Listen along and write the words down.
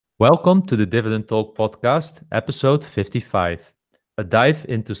Welcome to the Dividend Talk podcast, episode 55, a dive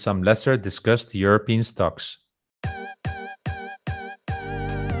into some lesser discussed European stocks.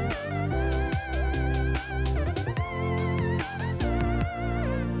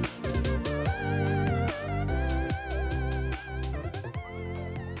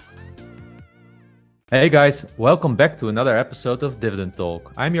 Hey guys, welcome back to another episode of Dividend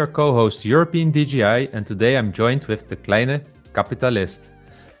Talk. I'm your co-host European DGI, and today I'm joined with the Kleine Kapitalist.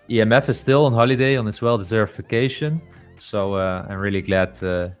 EMF is still on holiday on his well-deserved vacation, so I'm really glad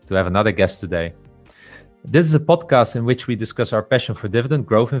to have another guest today. This is a podcast in which we discuss our passion for dividend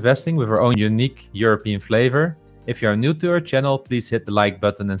growth investing with our own unique European flavor. If you are new to our channel, please hit the like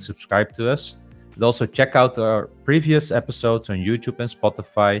button and subscribe to us. And also check out our previous episodes on YouTube and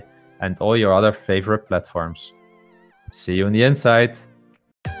Spotify and all your other favorite platforms. See you on the inside.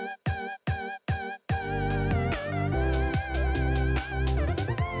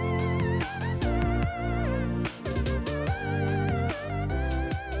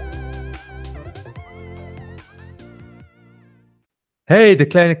 Hey, the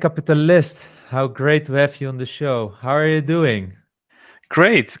Kleine Kapitalist. How great to have you on the show. How are you doing?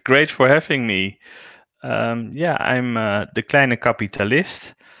 Great for having me. I'm the Kleine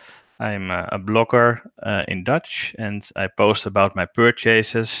Kapitalist. I'm a blogger in Dutch, and I post about my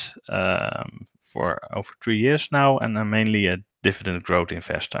purchases for over 3 years now, and I'm mainly a dividend growth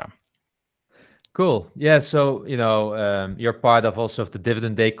investor. Cool. Yeah, so you're part of also of the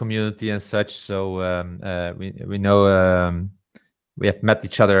Dividend Day community and such. So we know we have met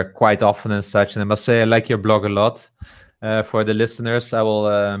each other quite often and such. And I must say I like your blog a lot. For the listeners, I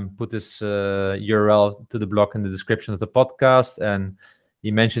will put this URL to the blog in the description of the podcast. And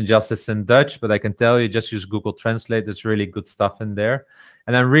you mentioned justice in Dutch, but I can tell you just use Google Translate. There's really good stuff in there.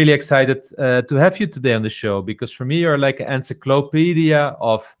 And I'm really excited to have you today on the show, because for me, you're like an encyclopedia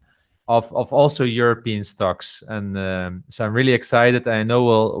of also European stocks. And so I'm really excited. I know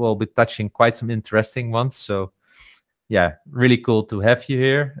we'll be touching quite some interesting ones. So yeah, really cool to have you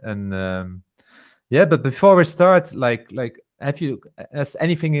here. And but before we start, has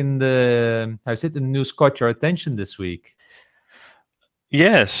anything in the news caught your attention this week?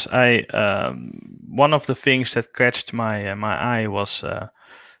 Yes, one of the things that catched my eye was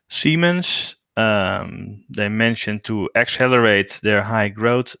Siemens. They mentioned to accelerate their high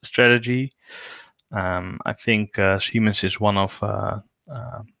growth strategy. I think Siemens is one of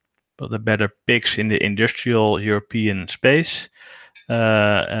the better picks in the industrial European space.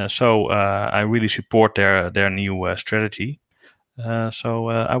 So I really support their new strategy. It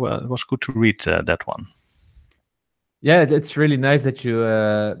was good to read that one. Yeah, it's really nice that you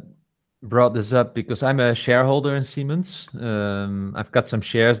brought this up, because I'm a shareholder in Siemens. I've got some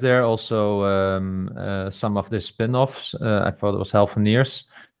shares there, also some of their spin-offs. I thought it was Healthineers.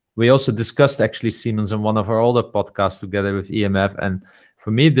 We also discussed actually Siemens on one of our older podcasts together with EMF. And for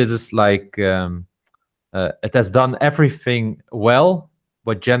me, this is like, it has done everything well,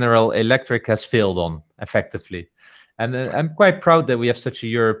 what General Electric has failed on effectively. And I'm quite proud that we have such a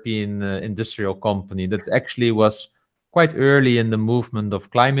European industrial company that actually was quite early in the movement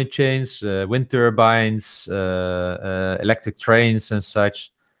of climate change, wind turbines, electric trains and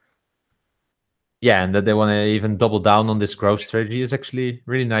such. Yeah, and that they want to even double down on this growth strategy is actually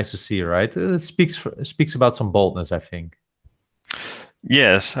really nice to see, right? It speaks about some boldness, I think.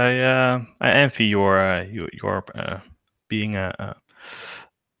 Yes, I envy your being a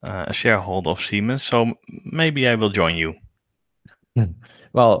shareholder of Siemens. So maybe I will join you.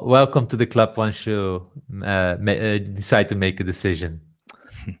 Well, welcome to the club once you decide to make a decision.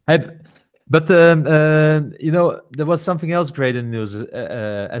 But there was something else great in the news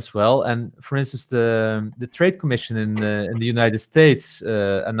as well. And for instance, the Trade Commission in the United States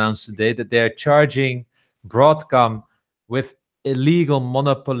announced today that they are charging Broadcom with illegal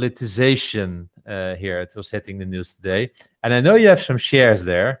monopolization here. It was hitting the news today. And I know you have some shares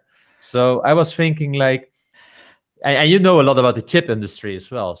there. So I was thinking and you know a lot about the chip industry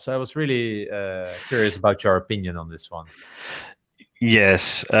as well. So I was really curious about your opinion on this one.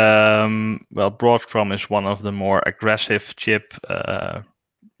 Yes. Well, Broadcom is one of the more aggressive chip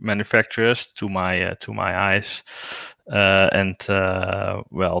manufacturers to my eyes.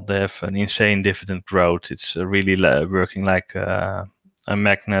 Well, they have an insane dividend growth. It's really working like a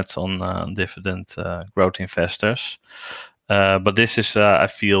magnet on dividend growth investors. But this is, I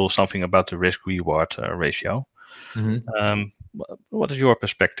feel, something about the risk-reward ratio. Mm-hmm. What is your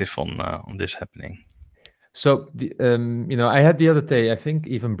perspective on this happening? So, I had the other day, I think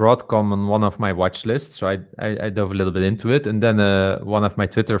even Broadcom on one of my watch lists. So I dove a little bit into it. And then one of my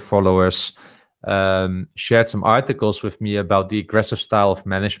Twitter followers shared some articles with me about the aggressive style of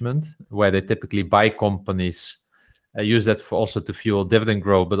management, where they typically buy companies, use that for also to fuel dividend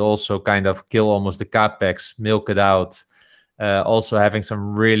growth, but also kind of kill almost the capex, milk it out. Also having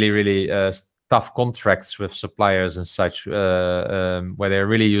some really tough contracts with suppliers and such, where they're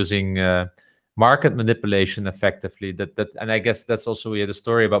really using market manipulation effectively. And I guess that's also the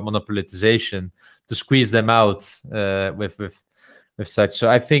story about monopolization, to squeeze them out with such. So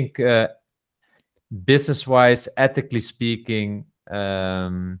I think business-wise, ethically speaking,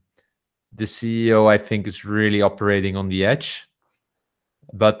 the CEO, I think, is really operating on the edge,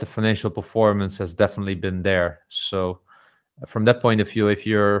 but the financial performance has definitely been there. So from that point of view, if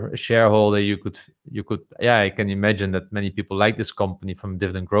you're a shareholder, you could, yeah, I can imagine that many people like this company from a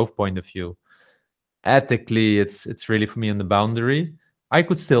dividend growth point of view. Ethically, it's really for me on the boundary. I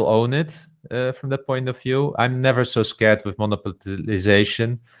could still own it from that point of view. I'm never so scared with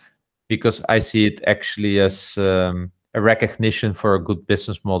monopolization, because I see it actually as a recognition for a good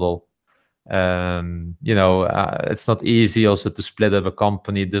business model. It's not easy also to split up a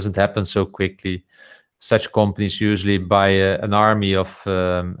company. It doesn't happen so quickly. Such companies usually buy an army of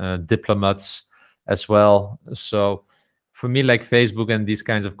diplomats as well. So for me, like Facebook and these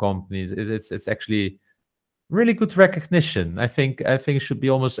kinds of companies, it's actually really good recognition. I think it should be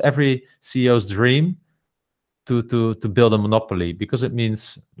almost every CEO's dream to build a monopoly, because it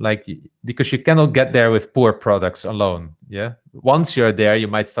means, like, because you cannot get there with poor products alone. Yeah, once you're there, you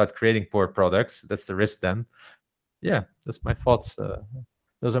might start creating poor products. That's the risk then. Yeah, that's my thoughts.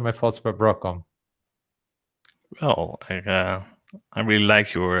 Those are my thoughts about Broadcom. Well, I really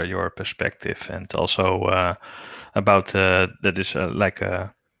like your perspective, and also about that is like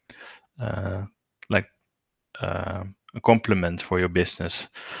a compliment for your business.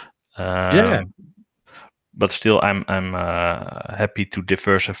 Yeah. But still, I'm happy to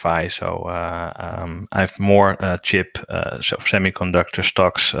diversify. So I have more chip, so semiconductor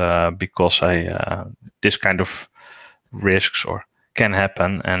stocks, because this kind of risks or can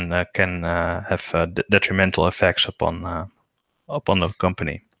happen, and can have detrimental effects upon the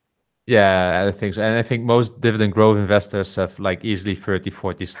company. Yeah, I think so. And I think most dividend growth investors have like easily 30,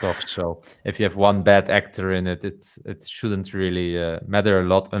 40 stocks. So if you have one bad actor in it, it shouldn't really matter a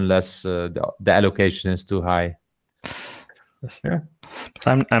lot, unless the allocation is too high. Yeah.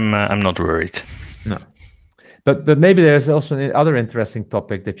 But I'm not worried. No. But maybe there's also another interesting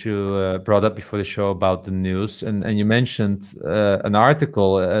topic that you brought up before the show about the news, and you mentioned an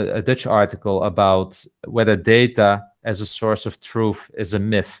article, a Dutch article, about whether data as a source of truth is a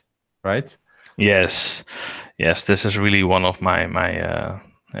myth, right? Yes, this is really one of my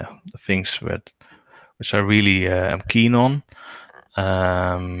things which I really am keen on.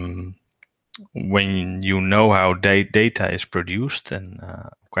 When you know how data is produced, and I'm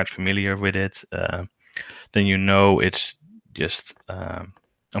quite familiar with it, then you know it's just a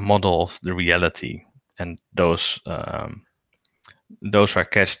model of the reality, and those are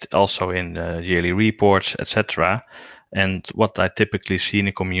cached also in yearly reports, etc. And what I typically see in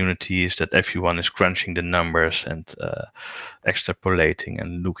the community is that everyone is crunching the numbers and extrapolating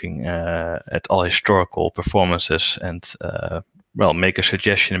and looking at all historical performances, and make a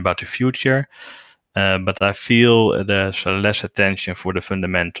suggestion about the future. But I feel there's less attention for the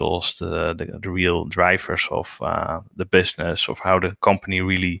fundamentals, the real drivers of the business, of how the company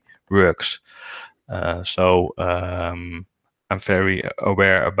really works. So I'm very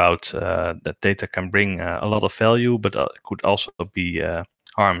aware about that data can bring a lot of value, but could also be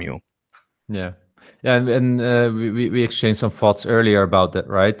harm you. Yeah, and we exchanged some thoughts earlier about that,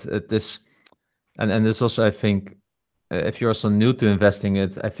 right? This also, I think, if you're also new to investing,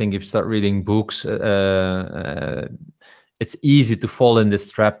 I think if you start reading books, it's easy to fall in this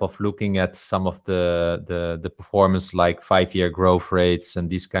trap of looking at some of the performance, like 5-year growth rates and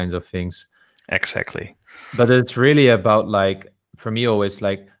these kinds of things. Exactly. But it's really about, like, for me, always,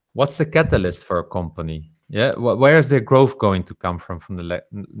 like, what's the catalyst for a company? Yeah, where is their growth going to come from the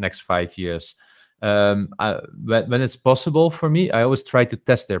next 5 years? When it's possible for me, I always try to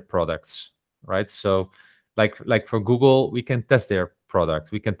test their products, right? So like for Google, we can test their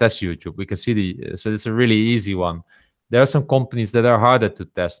product, we can test YouTube, we can see so it's a really easy one. There are some companies that are harder to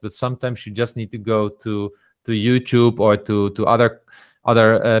test, but sometimes you just need to go to YouTube or to other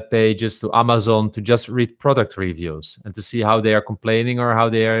pages, to Amazon, to just read product reviews and to see how they are complaining or how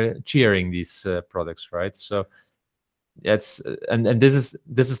they are cheering these products, right? So it's and this is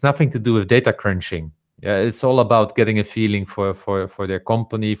nothing to do with data crunching. Yeah, it's all about getting a feeling for their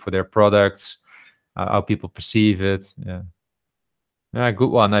company, for their products, how people perceive it. Yeah, good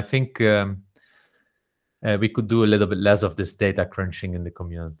one. I think we could do a little bit less of this data crunching in the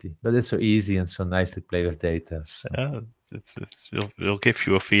community. But it's so easy and so nice to play with data. So. It'll give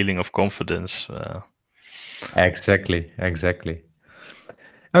you a feeling of confidence. Exactly.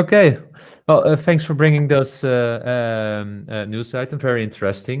 Okay. Well, thanks for bringing those news items. Very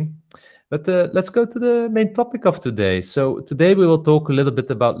interesting. But let's go to the main topic of today. So today we will talk a little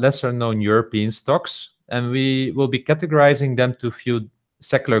bit about lesser known European stocks, and we will be categorizing them to a few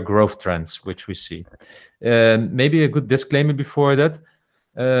secular growth trends, which we see. Maybe a good disclaimer before that.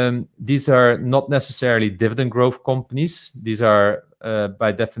 These are not necessarily dividend growth companies. These are,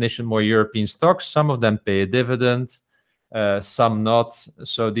 by definition, more European stocks. Some of them pay a dividend, some not.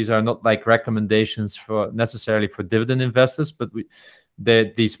 So these are not like recommendations necessarily for dividend investors, but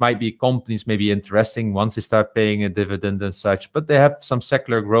these might be companies maybe interesting once they start paying a dividend and such. But they have some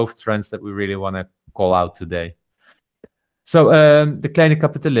secular growth trends that we really want to call out today. So the Kleine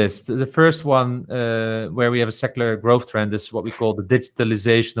Kapitalist, the first one where we have a secular growth trend is what we call the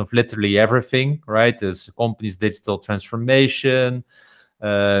digitalization of literally everything, right? There's companies' digital transformation.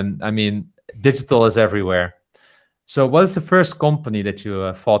 I mean, digital is everywhere. So what is the first company that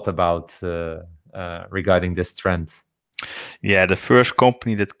you thought about regarding this trend? Yeah, the first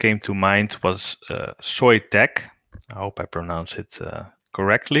company that came to mind was Soitec. I hope I pronounce it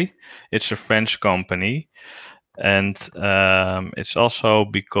correctly. It's a French company. And it's also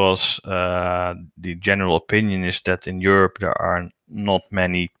because the general opinion is that in Europe there are not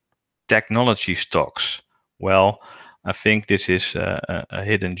many technology stocks. Well, I think this is a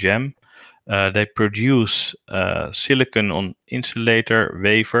hidden gem. They produce silicon on insulator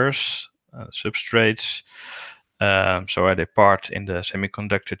wafers, substrates. So are they part in the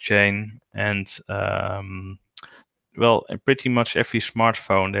semiconductor chain? And well, in pretty much every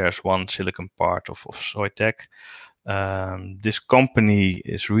smartphone, there's one silicon part of Soitec. This company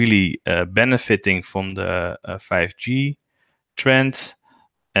is really benefiting from the 5G trend,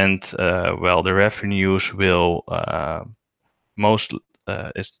 and well, the revenues will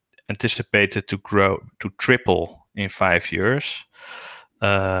is anticipated to grow to triple in 5 years.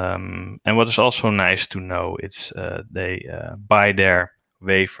 And what is also nice to know is they buy their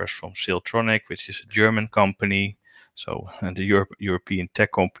wafers from Siltronic, which is a German company. So the European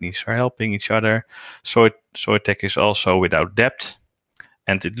tech companies are helping each other. Soitec is also without debt,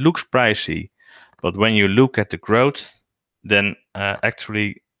 and it looks pricey, but when you look at the growth, then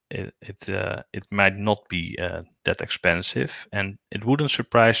actually it might not be that expensive, and it wouldn't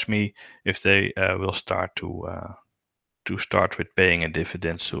surprise me if they will start with paying a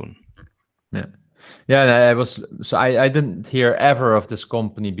dividend soon. Yeah, I didn't hear ever of this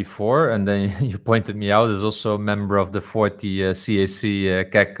company before, and then you pointed me out as also a member of the 40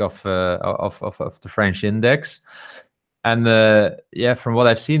 CAC CAC of the French index. And yeah, from what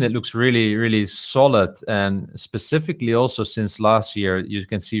I've seen, it looks really solid, and specifically also since last year, you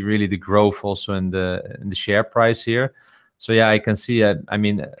can see really the growth also in the share price here. So yeah, I can see it. I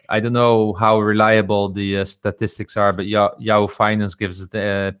mean, I don't know how reliable the statistics are, but Yahoo Finance gives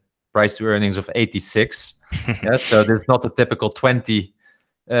the price to earnings of 86. Yeah, so there's not a typical 20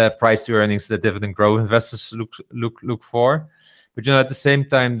 price to earnings that dividend growth investors look for. But at the same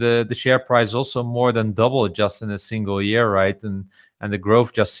time, the share price also more than doubled just in a single year, right? And the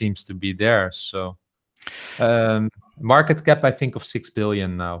growth just seems to be there. So market cap, I think, of 6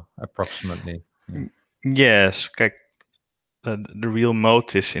 billion now, approximately. Yes, the real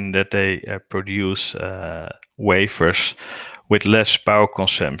motive in that they produce wafers with less power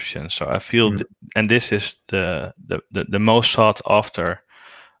consumption. So I feel, and this is the most sought after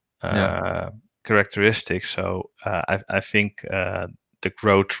characteristic. So I think the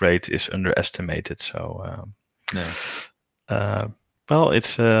growth rate is underestimated. So well,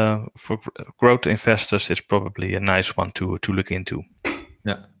 it's for growth investors, it's probably a nice one to look into.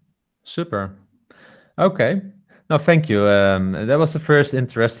 Yeah, super. Okay. No, thank you. That was the first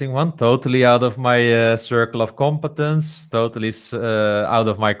interesting one. Totally out of my circle of competence. Totally out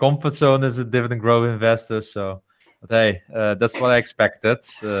of my comfort zone as a dividend growth investor. So, but hey, that's what I expected.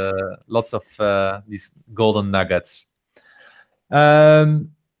 Lots of these golden nuggets.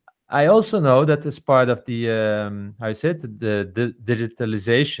 I also know that as part of the how you said the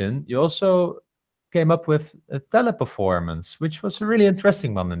digitalization, you also came up with a Teleperformance, which was a really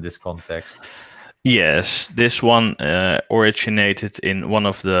interesting one in this context. Yes, this one originated in one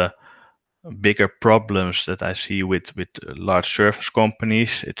of the bigger problems that I see with large service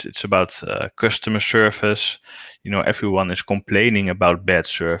companies. It's about customer service. Everyone is complaining about bad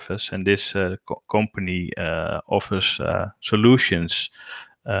service, and this company offers solutions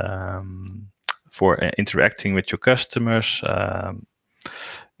for interacting with your customers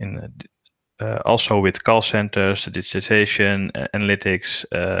also with call centers, digitization, analytics,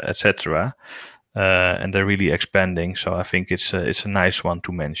 etc. And they're really expanding. So I think it's a nice one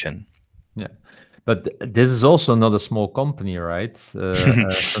to mention. Yeah, but this is also not a small company, right?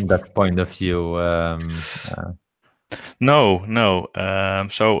 From that point of view. No.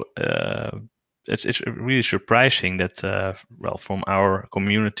 It's really surprising that well, from our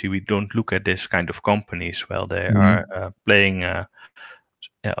community we don't look at this kind of companies. Well, they are playing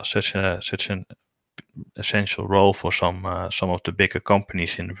such an essential role for some of the bigger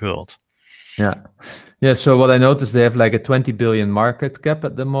companies in the world. Yeah. So what I noticed, they have like a 20 billion market cap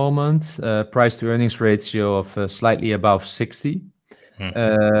at the moment, price to earnings ratio of slightly above 60.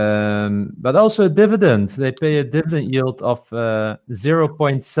 But also a dividend. They pay a dividend yield of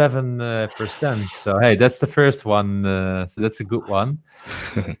 0.7%. So hey, that's the first one. So that's a good one.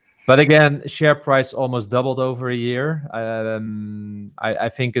 But again, share price almost doubled over a year. I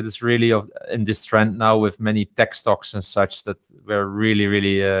think it is really in this trend now with many tech stocks and such that we're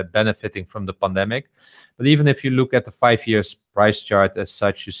really benefiting from the pandemic. But even if you look at the 5 years price chart as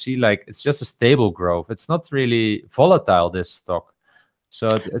such, you see like it's just a stable growth. It's not really volatile, this stock. So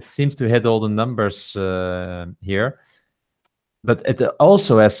it seems to hit all the numbers here. But it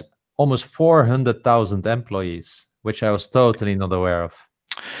also has almost 400,000 employees, which I was totally not aware of.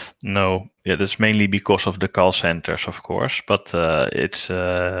 No, yeah, that's mainly because of the call centers, of course. But it's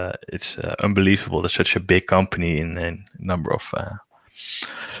unbelievable that such a big company in number of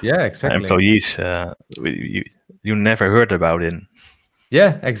employees you never heard about it.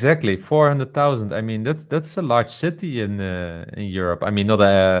 Yeah, exactly. 400,000. I mean, that's a large city in Europe. I mean, not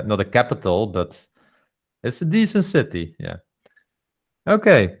a capital, but it's a decent city. Yeah.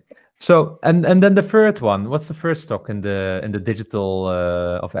 Okay. So and then the third one. What's the first stock in the digital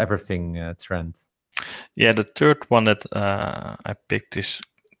of everything trend? Yeah, the third one that I picked is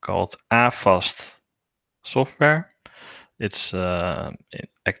called Avast software. It's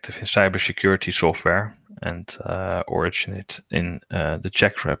active in cybersecurity software and originated in the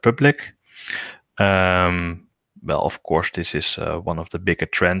Czech Republic. Well, of course, this is one of the bigger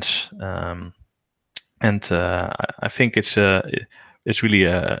trends, and I think it's really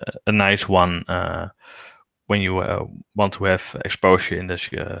a nice one when you want to have exposure in the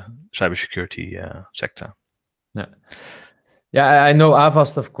cybersecurity sector. Yeah, I know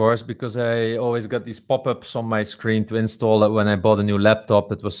Avast, of course, because I always got these pop-ups on my screen to install it when I bought a new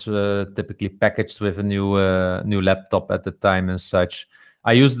laptop. It was typically packaged with a new laptop at the time and such.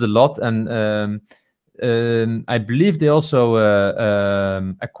 I used it a lot, and I believe they also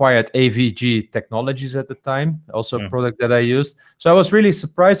acquired AVG Technologies at the time, also a product that I used. So I was really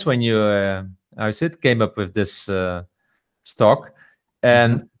surprised when you, came up with this stock.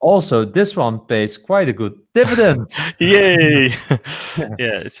 And also, this one pays quite a good dividend. Yay!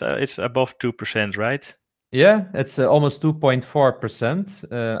 Yeah, it's above 2%, right? Yeah, it's almost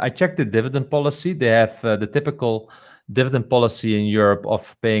 2.4%. I checked the dividend policy. They have the typical dividend policy in Europe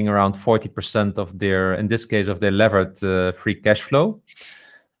of paying around 40% of their, in this case, of their levered free cash flow.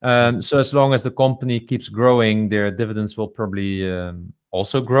 So as long as the company keeps growing, their dividends will probably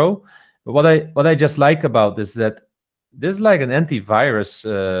also grow. But what I just like about this is that this is like an antivirus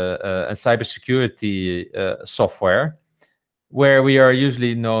and cybersecurity software, where we are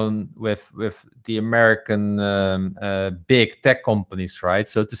usually known with the American big tech companies, right?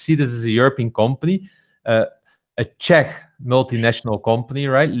 So to see this as a European company, a Czech multinational company,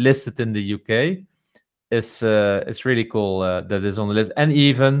 right, listed in the UK, is really cool that is on the list, and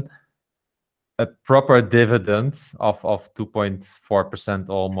even a proper dividend of 2.4%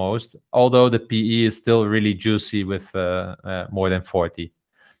 almost, although the PE is still really juicy with more than 40.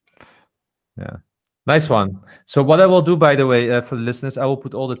 Yeah, nice one. So what I will do, by the way, for the listeners, I will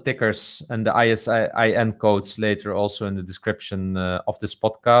put all the tickers and the ISIN codes later also in the description of this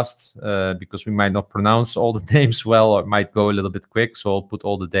podcast, because we might not pronounce all the names well, or it might go a little bit quick. So I'll put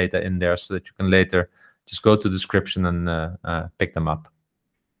all the data in there so that you can later just go to the description and pick them up.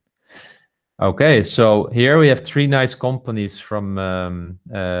 Okay, so here we have three nice companies from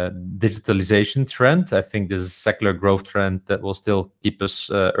digitalization trend. I think this is a secular growth trend that will still keep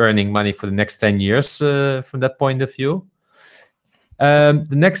us earning money for the next 10 years from that point of view. The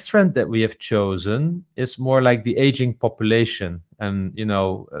next trend that we have chosen is more like the aging population. And, you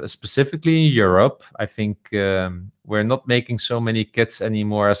know, specifically in Europe, I think we're not making so many kids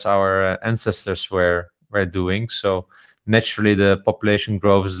anymore as our ancestors were doing. So naturally, the population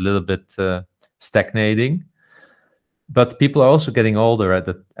growth is a little bit stagnating, but people are also getting older at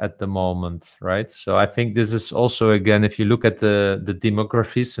the moment, right? So I think this is also, again, if you look at the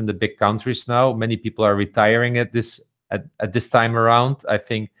demographies in the big countries now, many people are retiring at this time around. I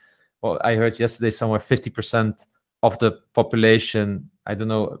think well, I heard yesterday somewhere 50% of the population, I don't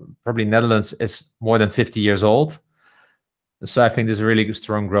know, probably Netherlands, is more than 50 years old. So I think there's a really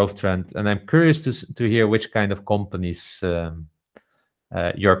strong growth trend, and I'm curious to hear which kind of companies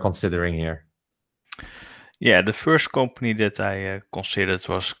you're considering here. Yeah, the first company that I considered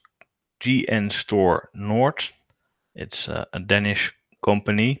was GN Store Noord. It's a Danish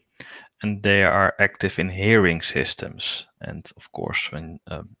company, and they are active in hearing systems. And of course, when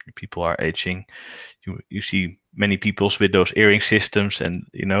people are aging, you see many people with those hearing systems, and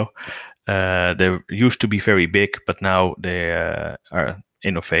they used to be very big, but now they are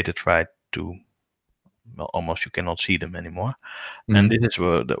innovated, right? To almost you cannot see them anymore. And this is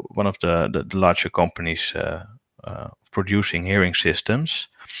one of the larger companies producing hearing systems.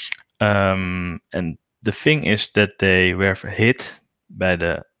 And the thing is that they were hit by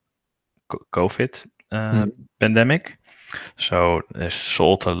the COVID pandemic. So they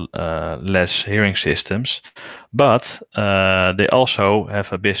sold less hearing systems, but they also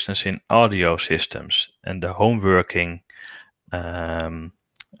have a business in audio systems, and the home working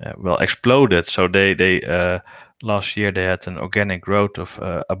exploded. So they last year they had an organic growth of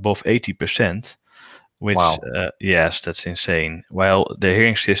above 80%, which Wow. yes, that's insane. While the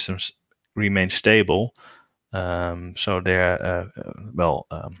hearing systems remain stable, so they're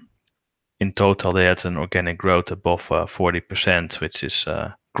in total they had an organic growth above 40%, which is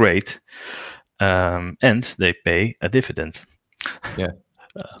great, and they pay a dividend. Yeah.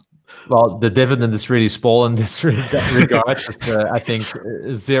 Well, the dividend is really small in this regard. It's, I think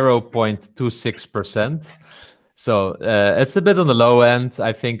 0.26%. So it's a bit on the low end.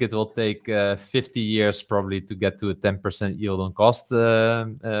 I think it will take 50 years probably to get to a 10% yield on cost,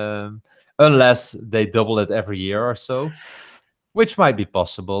 unless they double it every year or so, which might be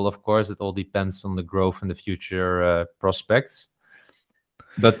possible. Of course, it all depends on the growth and the future prospects.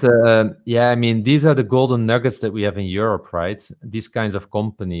 But yeah, I mean, these are the golden nuggets that we have in Europe, right? These kinds of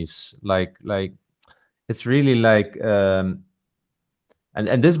companies, like it's really like, and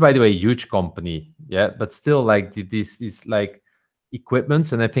this, by the way, huge company, yeah. But still, like these like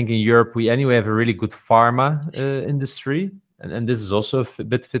equipments, and I think in Europe we anyway have a really good pharma industry, and this is also a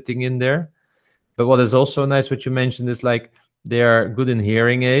bit fitting in there. But what is also nice, what you mentioned, is like they are good in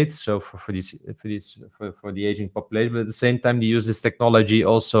hearing aids, so for the aging population. But at the same time, they use this technology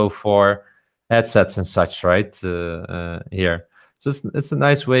also for headsets and such, right? Here, so it's a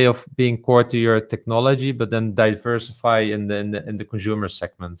nice way of being core to your technology, but then diversify in the consumer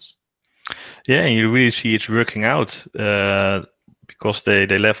segments. Yeah, and you really see it's working out because they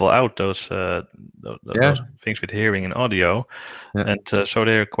level out those things with hearing and audio, and so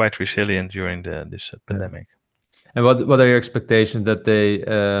they're quite resilient during this pandemic. And what are your expectations, that they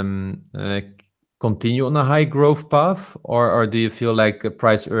continue on a high growth path, or do you feel like a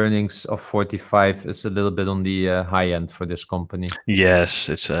price earnings of 45 is a little bit on the high end for this company? Yes,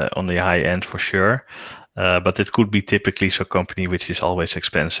 it's on the high end for sure. But it could be typically a company which is always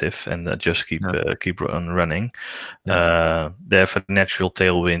expensive and just keep on running. They have a natural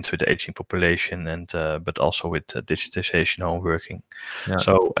tailwind with the aging population, and but also with digitization, home working.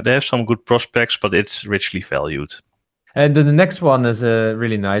 So they have some good prospects, but it's richly valued. And then the next one is a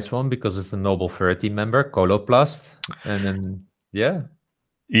really nice one because it's a Noble 30 member, Coloplast, and then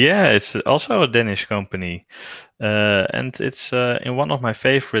it's also a Danish company, and it's in one of my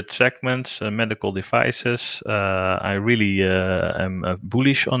favorite segments, medical devices. I really am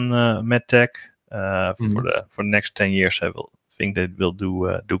bullish on medtech for the next 10 years. I think they will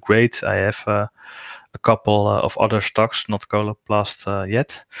do great. I have a couple of other stocks, not Coloplast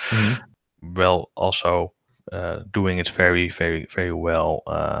yet. Well, also doing it very, very, very well.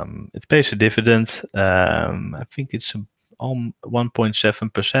 It pays a dividend. I think it's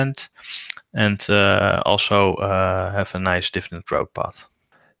 1.7%, and also have a nice dividend growth path.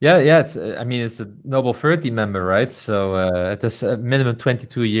 Yeah. It's, I mean, it's a Noble 30 member, right? So it has a minimum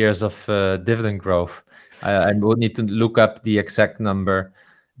 22 years of dividend growth. I would need to look up the exact number,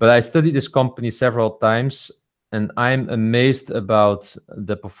 but I studied this company several times, and I'm amazed about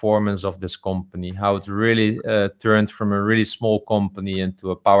the performance of this company, how it really turned from a really small company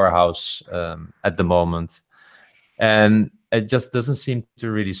into a powerhouse at the moment. And it just doesn't seem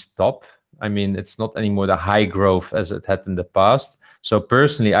to really stop. I mean, it's not anymore the high growth as it had in the past. So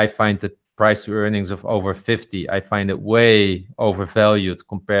personally, I find the price to earnings of over 50, I find it way overvalued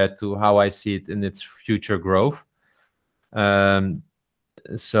compared to how I see it in its future growth.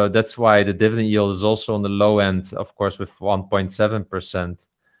 So that's why the dividend yield is also on the low end, of course, with 1.7%.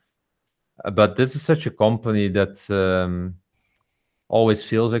 But this is such a company that always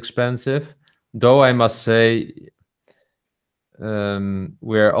feels expensive. Though I must say,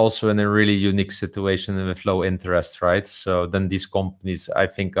 we're also in a really unique situation with low interest, right? So then these companies, I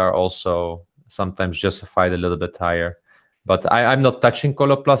think, are also sometimes justified a little bit higher. But I'm not touching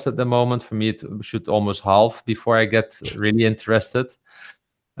Coloplast at the moment. For me, it should almost halve before I get really interested.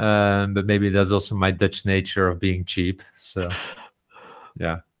 But maybe that's also my Dutch nature of being cheap. So,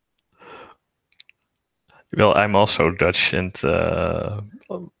 yeah. Well, I'm also Dutch, and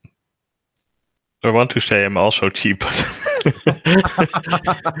I want to say I'm also cheap, but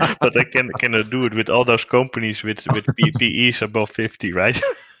I cannot do it with all those companies with PEs above 50, right?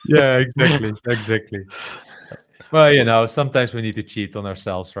 Yeah, exactly, exactly. Well, you know, sometimes we need to cheat on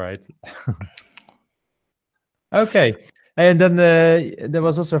ourselves, right? Okay. And then there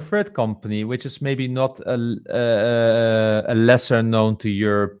was also a third company, which is maybe not a lesser known to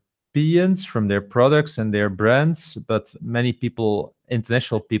Europeans from their products and their brands, but many people,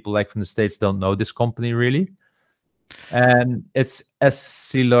 international people like from the States, don't know this company really. And it's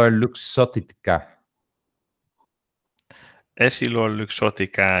EssilorLuxottica.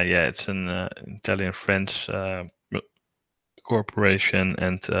 EssilorLuxottica, yeah, it's an Italian-French corporation,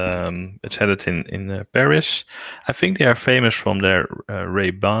 and it's headed in Paris. I think they are famous from their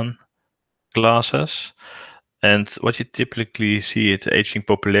Ray-Ban glasses. And what you typically see at the aging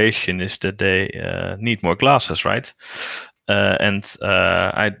population is that they need more glasses, right? And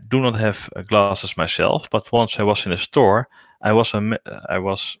I do not have glasses myself, but once I was in a store, I was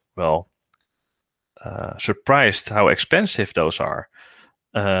surprised how expensive those are.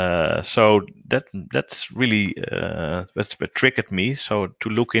 So that's really that's what triggered me. So to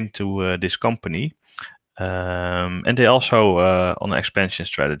look into this company. And they also on an expansion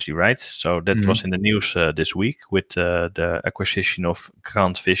strategy, right? So that was in the news this week with the acquisition of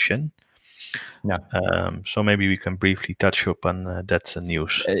Grand Vision. Yeah. So maybe we can briefly touch upon that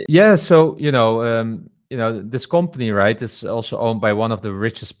news. Yeah. So this company, right, is also owned by one of the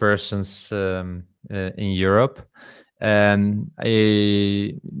richest persons in Europe, and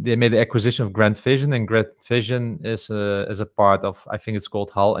they made the acquisition of Grand Vision, and Grand Vision is a part of, I think it's called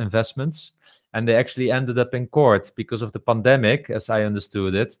Hull Investments. And they actually ended up in court because of the pandemic, as I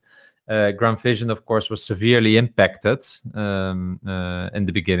understood it. Grand Vision, of course, was severely impacted in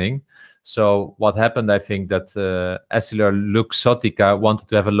the beginning. So what happened, I think, that EssilorLuxottica wanted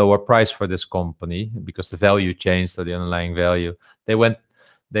to have a lower price for this company because the value changed, or the underlying value. They went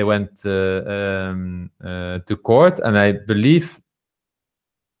to court, and I believe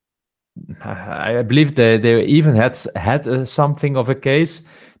they even had something of a case.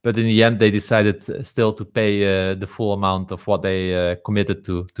 But in the end, they decided still to pay the full amount of what they committed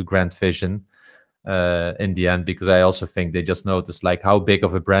to Grand Vision in the end, because I also think they just noticed like how big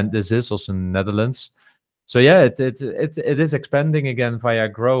of a brand this is, also in the Netherlands. So yeah, it is expanding again via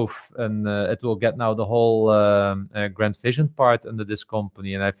growth, and it will get now the whole Grand Vision part under this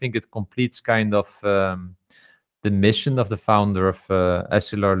company, and I think it completes kind of the mission of the founder of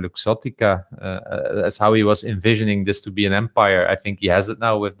EssilorLuxottica, as how he was envisioning this to be an empire. I think he has it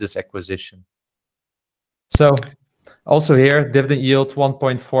now with this acquisition. So also here, dividend yield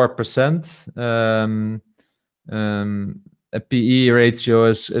 1.4%. A PE ratio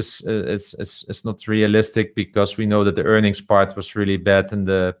is not realistic because we know that the earnings part was really bad in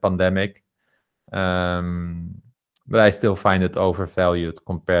the pandemic. But I still find it overvalued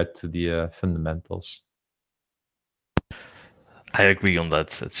compared to the fundamentals. I agree on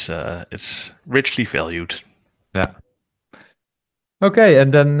that. It's richly valued. Yeah. Okay,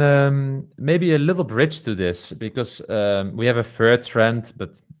 and then maybe a little bridge to this, because we have a third trend,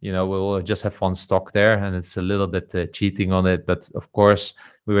 but we'll just have one stock there, and it's a little bit cheating on it. But of course,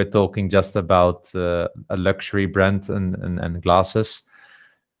 we were talking just about a luxury brand and glasses.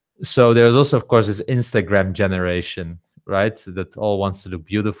 So there's also, of course, this Instagram generation, right? That all wants to look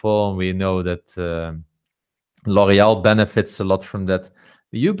beautiful, and we know that L'Oreal benefits a lot from that.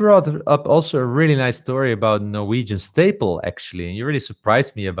 You brought up also a really nice story about Norwegian staple, actually, and you really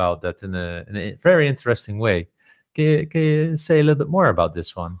surprised me about that in a very interesting way. Can you say a little bit more about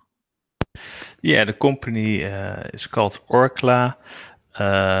this one? Yeah, the company is called Orkla,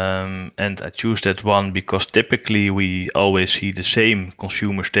 and I choose that one because typically we always see the same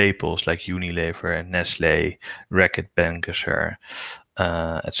consumer staples like Unilever, Nestle, Reckitt Benckiser,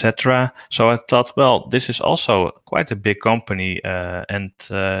 etc. So I thought, well, this is also quite a big company, and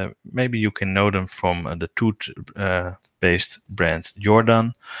maybe you can know them from the tooth-based brand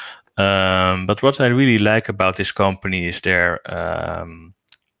Jordan. But what I really like about this company is they're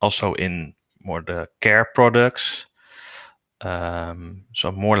also in more the care products,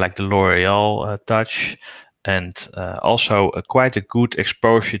 so more like the L'Oreal touch, and also quite a good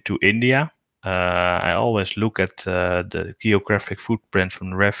exposure to India. I always look at the geographic footprint from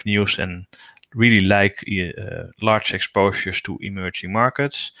the revenues and really like large exposures to emerging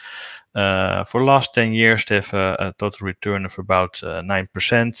markets. For the last 10 years, they have a total return of about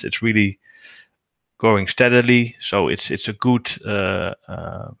 9%. It's really growing steadily, so it's a good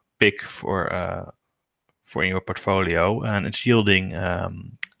pick for in your portfolio, and it's yielding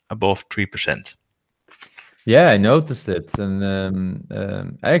above 3%. Yeah, I noticed it, and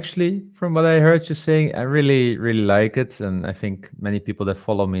actually, from what I heard you saying, I really, really like it, and I think many people that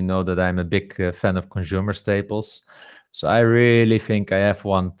follow me know that I'm a big fan of consumer staples. So I really think I have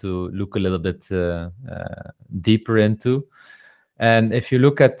one to look a little bit deeper into. And if you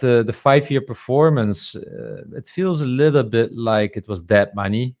look at the 5-year performance, it feels a little bit like it was dead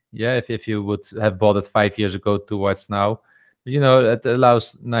money. Yeah, if you would have bought it 5 years ago towards now, you know, it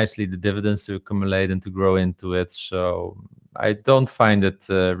allows nicely the dividends to accumulate and to grow into it. So I don't find it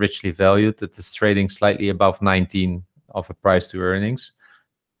richly valued. It is trading slightly above 19 of a price to earnings.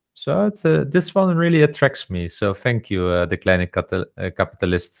 So it's, this one really attracts me. So thank you, the Kleine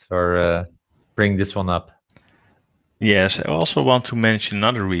Kapitalist, for bringing this one up. Yes, I also want to mention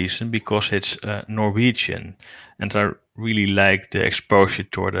another reason, because it's Norwegian, and I really like the exposure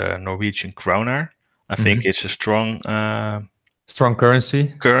to the Norwegian kroner. I think it's a strong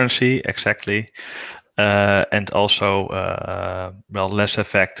currency. exactly, and also well, less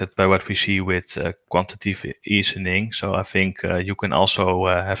affected by what we see with quantitative easing. So I think you can also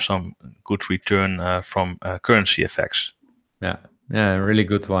have some good return from currency effects. Yeah, really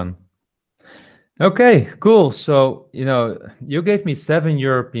good one. Okay, cool. So, you know, you gave me 7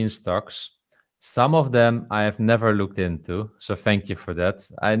 European stocks. Some of them I have never looked into. So thank you for that.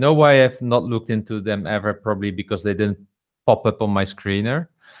 I know why I have not looked into them ever, probably because they didn't pop up on my screener.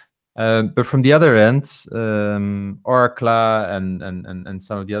 But from the other end, Orkla and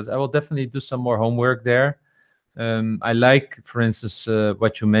some of the others, I will definitely do some more homework there. I like, for instance,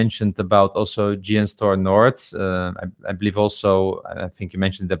 what you mentioned about also GN Store North. I believe also, I think you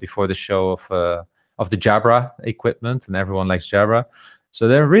mentioned that before the show of the Jabra equipment, and everyone likes Jabra. So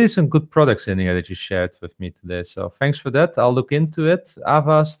there are really some good products in here that you shared with me today. So thanks for that. I'll look into it.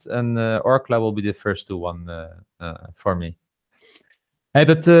 Avast and Orkla will be the first two one for me. Hey,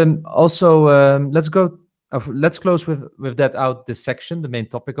 but also let's close with that out this section, the main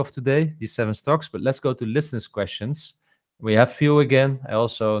topic of today, these 7 stocks. But let's go to listeners' questions. We have few again. I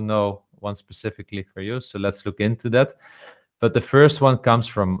also know one specifically for you, so let's look into that. But the first one comes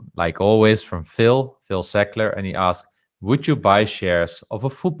from, like always, from Phil Sackler, and he asked, would you buy shares of a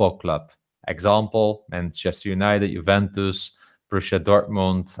football club? Example, Manchester United, Juventus, Borussia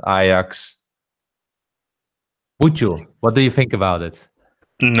Dortmund, Ajax. Would you? What do you think about it?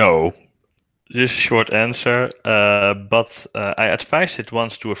 No. This is a short answer, but I advised it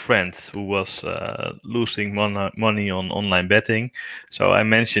once to a friend who was losing money on online betting. So I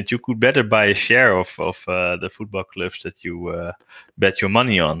mentioned you could better buy a share of the football clubs that you bet your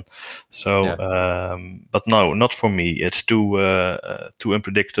money on. So, Yeah. but no, not for me. It's too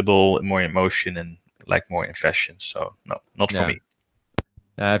unpredictable, more emotion, and like more in fashion. So no, not for me.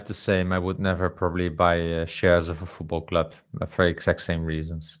 I have the same. I would never probably buy shares of a football club for exact same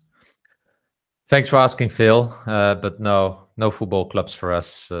reasons. Thanks for asking, Phil. But no football clubs for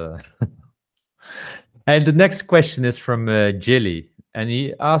us. And the next question is from Jilly. And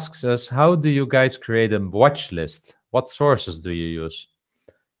he asks us, how do you guys create a watch list? What sources do you use?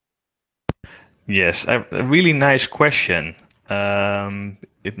 Yes, a really nice question.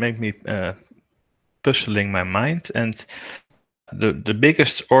 It made me puzzling my mind. And the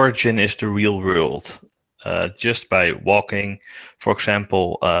biggest origin is the real world. Just by walking, for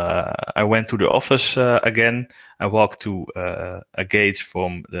example, I went to the office again. I walked to a gate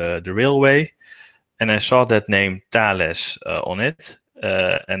from the railway, and I saw that name Thales on it,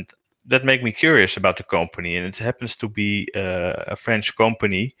 and that made me curious about the company. And it happens to be a French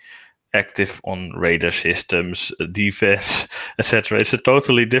company active on radar systems, defense, etc. It's a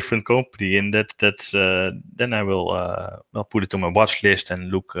totally different company, and that's then I will I'll put it on my watch list and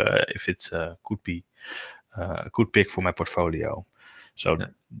look if it could be a good pick for my portfolio. So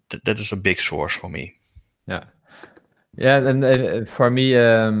that is a big source for me. Yeah, and for me,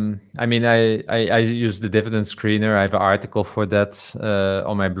 I mean, I use the dividend screener. I have an article for that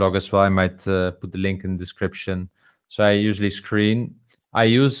on my blog as well. I might put the link in the description. So I usually screen. I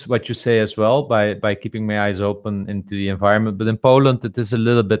use what you say as well by keeping my eyes open into the environment. But in Poland, it is a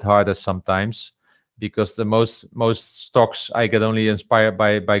little bit harder sometimes because the most stocks I get only inspired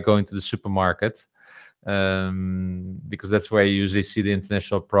by going to the supermarket, because that's where I usually see the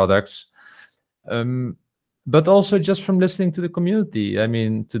international products. but also just from listening to the community. I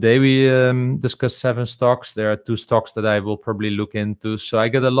mean, today we discussed 7 stocks. There are 2 stocks that I will probably look into. So I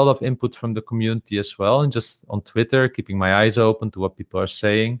get a lot of input from the community as well, and just on Twitter, keeping my eyes open to what people are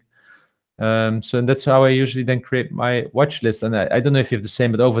saying. So that's how I usually then create my watch list. And I don't know if you have the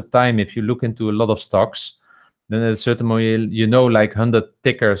same, but over time, if you look into a lot of stocks, then at a certain moment, you know, like 100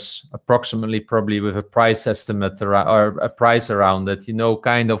 tickers approximately, probably with a price estimate around, or a price around it, you know,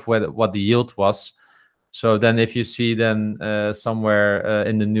 kind of what the yield was. So then if you see then somewhere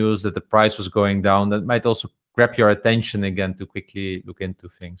in the news that the price was going down, that might also grab your attention again to quickly look into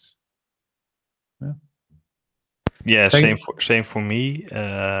things. Yeah, same for me.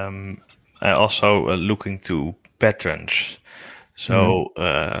 I also look into patterns. So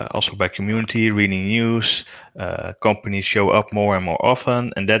also by community, reading news, companies show up more and more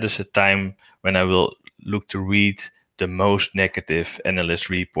often, and that is a time when I will look to read the most negative analyst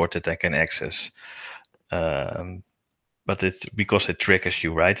report that I can access. But it's because it triggers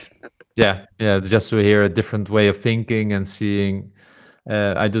you, right? Yeah, just to hear a different way of thinking and seeing.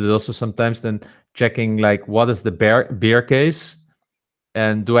 I do it also sometimes, then checking like what is the bear case,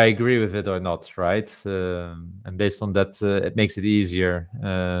 and do I agree with it or not, right? And based on that, it makes it easier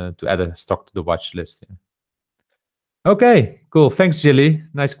to add a stock to the watch list. Yeah. Okay, cool. Thanks, Jilly.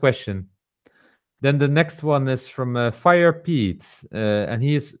 Nice question. Then the next one is from Fire Pete, and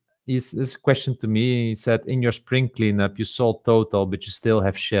he's this question to me. He said, "In your spring cleanup, you sold Total, but you still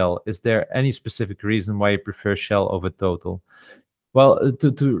have Shell. Is there any specific reason why you prefer Shell over Total?" Well,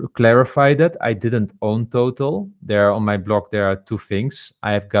 to clarify that, I didn't own Total. There on my blog, there are 2 things.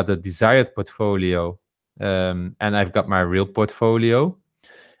 I've got a desired portfolio, and I've got my real portfolio.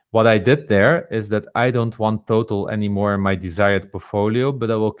 What I did there is that I don't want Total anymore in my desired portfolio,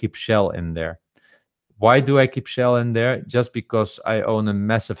 but I will keep Shell in there. Why do I keep Shell in there? Just because I own a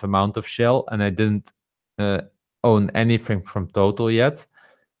massive amount of Shell and I didn't own anything from Total yet.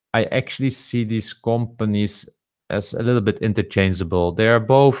 I actually see these companies as a little bit interchangeable. They are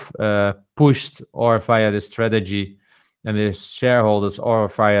both pushed or via the strategy and the shareholders or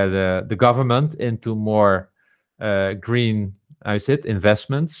via the government into more green, I said,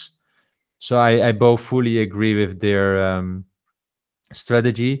 investments. So I both fully agree with their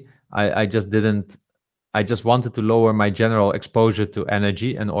strategy. I just wanted to lower my general exposure to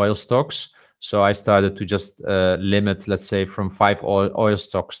energy and oil stocks. So I started to just limit, let's say, from 5 oil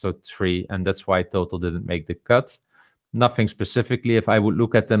stocks to 3. And that's why Total didn't make the cut. Nothing specifically. If I would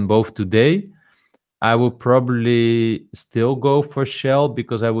look at them both today, I would probably still go for Shell,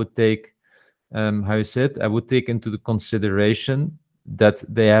 because I would take, how you said, I would take into the consideration that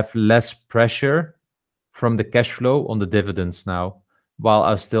they have less pressure from the cash flow on the dividends now. While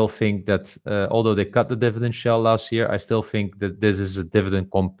I still think that although they cut the dividend Shell last year, I still think that this is a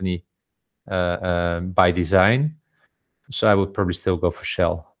dividend company by design. So I would probably still go for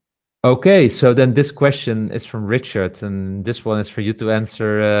Shell. Okay, so then this question is from Richard, and this one is for you to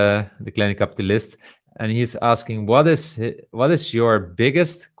answer, the Kleine Kapitalist. And he's asking, what is your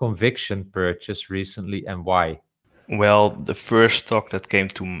biggest conviction purchase recently and why? Well, the first stock that came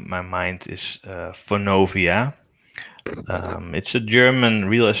to my mind is Vonovia. It's a German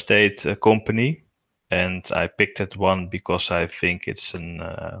real estate company, and I picked that one because I think it's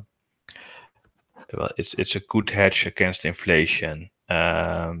it's a good hedge against inflation.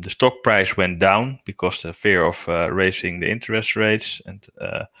 The stock price went down because the fear of raising the interest rates, and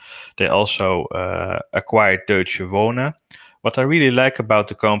they also acquired Deutsche Wohnen. What I really like about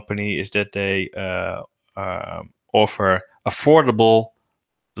the company is that they offer affordable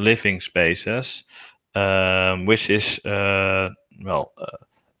living spaces, which is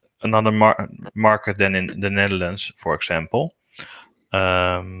another market than in the Netherlands, for example.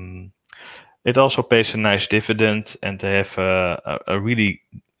 It also pays a nice dividend, and they have a really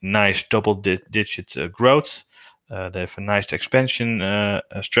nice double-digit growth. They have a nice expansion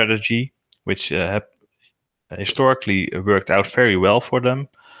strategy, which have historically worked out very well for them.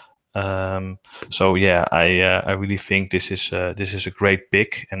 So yeah, I really think this is a great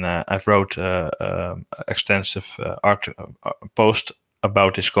pick, and I've wrote extensive post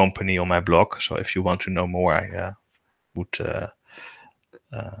about this company on my blog. So if you want to know more, I would.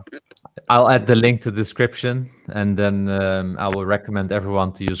 I'll add the link to the description, and then I will recommend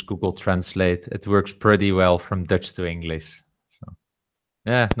everyone to use Google Translate. It works pretty well from Dutch to English. So,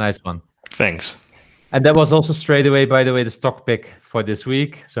 yeah, nice one. Thanks. And that was also straight away, by the way, the stock pick for this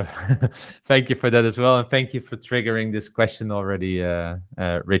week. So thank you for that as well. And thank you for triggering this question already,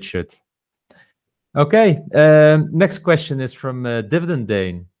 Richard. Okay, next question is from Dividend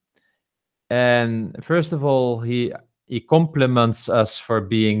Dane. And first of all, he he compliments us for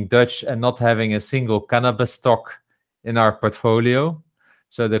being Dutch and not having a single cannabis stock in our portfolio.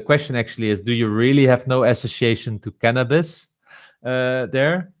 So the question actually is, do you really have no association to cannabis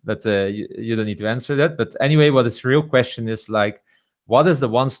there? But you don't need to answer that. But anyway, what is real question is like, what is the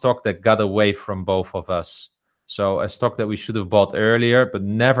one stock that got away from both of us? So a stock that we should have bought earlier, but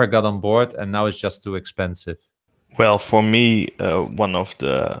never got on board, and now it's just too expensive. Well, for me, one of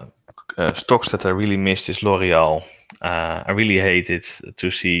the stocks that I really missed is L'Oreal. I really hate it to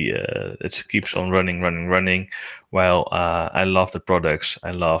see it keeps on running. While I love the products,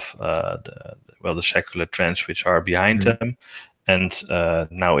 I love the secular trends which are behind them, and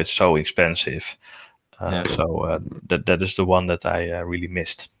now it's so expensive. So that is the one that I really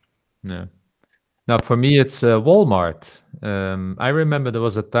missed. Yeah. Now, for me, it's Walmart. I remember there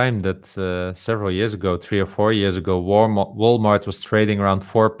was a time that several years ago, 3 or 4 years ago, Walmart was trading around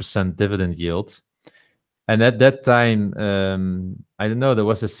 4% dividend yield. And at that time, I don't know, there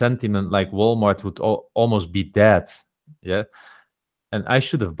was a sentiment like Walmart would almost be dead. Yeah. And I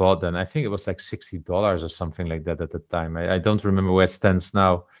should have bought then. I think it was like $60 or something like that at the time. I don't remember where it stands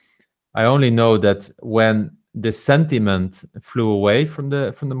now. I only know that when the sentiment flew away from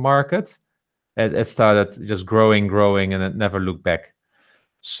the market, it started just growing, and it never looked back.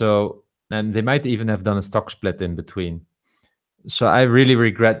 So, and they might even have done a stock split in between. So I really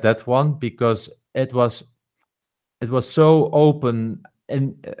regret that one because it was so open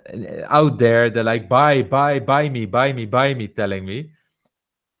and out there. They're like, buy me, telling me.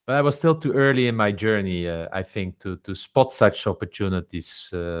 But I was still too early in my journey, I think, to spot such opportunities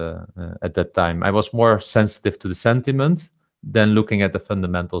at that time. I was more sensitive to the sentiment than looking at the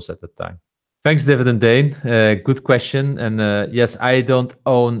fundamentals at the time. Thanks, Dividend Dane. Good question. And yes, I don't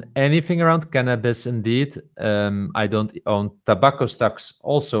own anything around cannabis indeed. I don't own tobacco stocks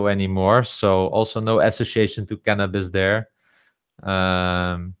also anymore. So also no association to cannabis there.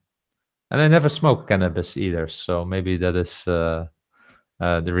 And I never smoked cannabis either. So maybe that is the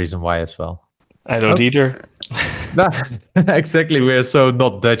reason why as well. I don't either. Exactly. We're so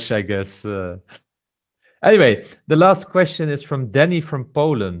not Dutch, I guess. Anyway, the last question is from Danny from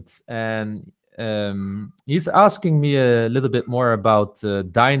Poland, and he's asking me a little bit more about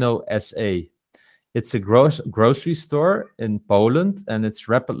Dino SA. It's a grocery store in Poland, and it's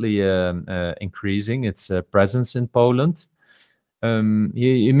rapidly increasing its presence in Poland.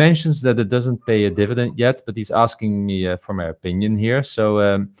 He mentions that it doesn't pay a dividend yet, but he's asking me for my opinion here.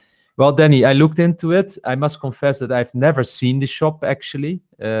 So, well, Danny, I looked into it. I must confess that I've never seen the shop, actually.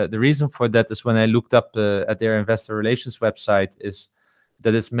 The reason for that is when I looked up at their investor relations website is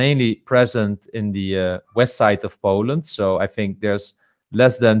that it's mainly present in the west side of Poland. So I think there's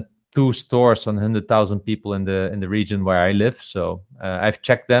less than 2 stores on 100,000 people in the region where I live. So I've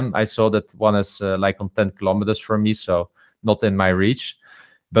checked them. I saw that one is like on 10 kilometers from me, so not in my reach.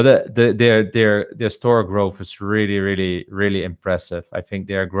 But their store growth is really impressive. I think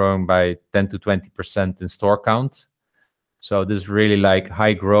they are growing by 10 to 20% in store count. So this is really like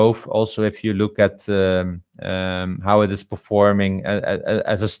high growth. Also, if you look at how it is performing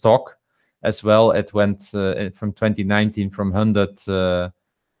as a stock as well, it went from 2019 from 100,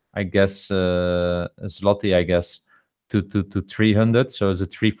 I guess, zloty, I guess, to 300. So it's a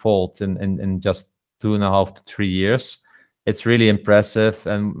threefold in just 2.5 to 3 years. It's really impressive,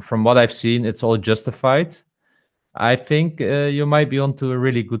 and from what I've seen, it's all justified. I think you might be onto a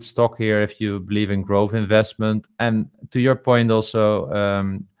really good stock here if you believe in growth investment. And to your point also,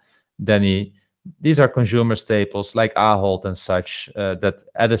 Danny, these are consumer staples like Ahold and such that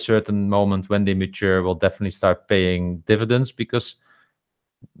at a certain moment when they mature will definitely start paying dividends because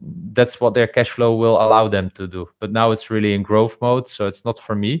that's what their cash flow will allow them to do. But now it's really in growth mode, so it's not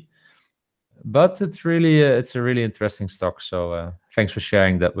for me. But it's really it's a really interesting stock. So thanks for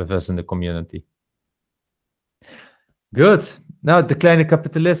sharing that with us in the community. Good. Now, the Kleine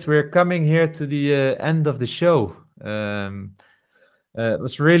Kapitalist, we're coming here to the end of the show. It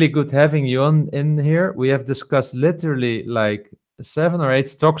was really good having you in here. We have discussed literally like 7 or 8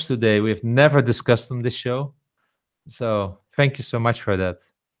 stocks today. We've never discussed on this show. So thank you so much for that.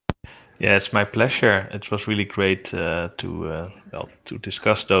 Yeah, it's my pleasure. It was really great to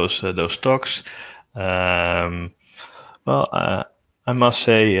discuss those stocks. I must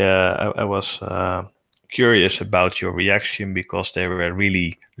say I was curious about your reaction because they were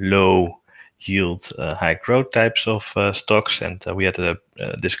really low yield, high growth types of stocks, and we had a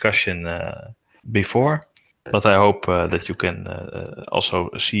discussion before. But I hope that you can also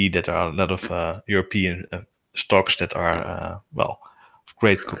see that there are a lot of European stocks that are of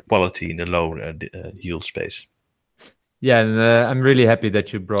great quality in the low yield space. Yeah, and I'm really happy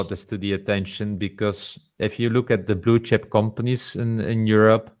that you brought this to the attention, because if you look at the blue chip companies in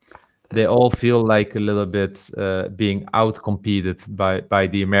Europe, they all feel like a little bit being outcompeted by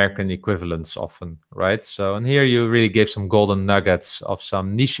the American equivalents often, right? So, and here you really gave some golden nuggets of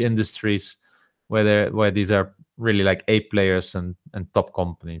some niche industries where these are really like A players and top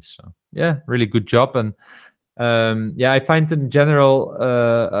companies. So yeah, really good job. And yeah, I find in general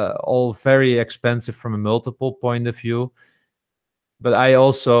all very expensive from a multiple point of view, but I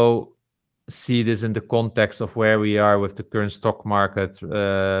also see this in the context of where we are with the current stock market,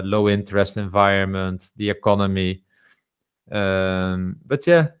 low interest environment, the economy. But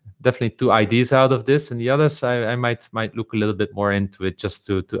yeah, definitely two ideas out of this, and the others I might look a little bit more into it just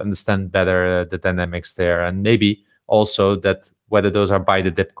to understand better the dynamics there, and maybe also that whether those are buy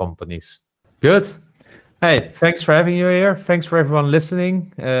the dip companies. Good. Hey, thanks for having you here. Thanks for everyone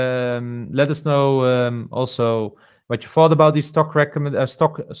listening. Let us know also what you thought about these stock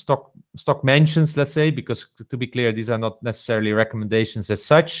mentions, let's say, because to be clear, these are not necessarily recommendations as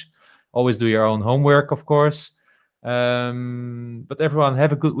such. Always do your own homework, of course. But everyone,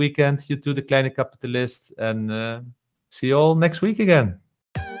 have a good weekend. You too, the Kleine Kapitalist, and see you all next week again.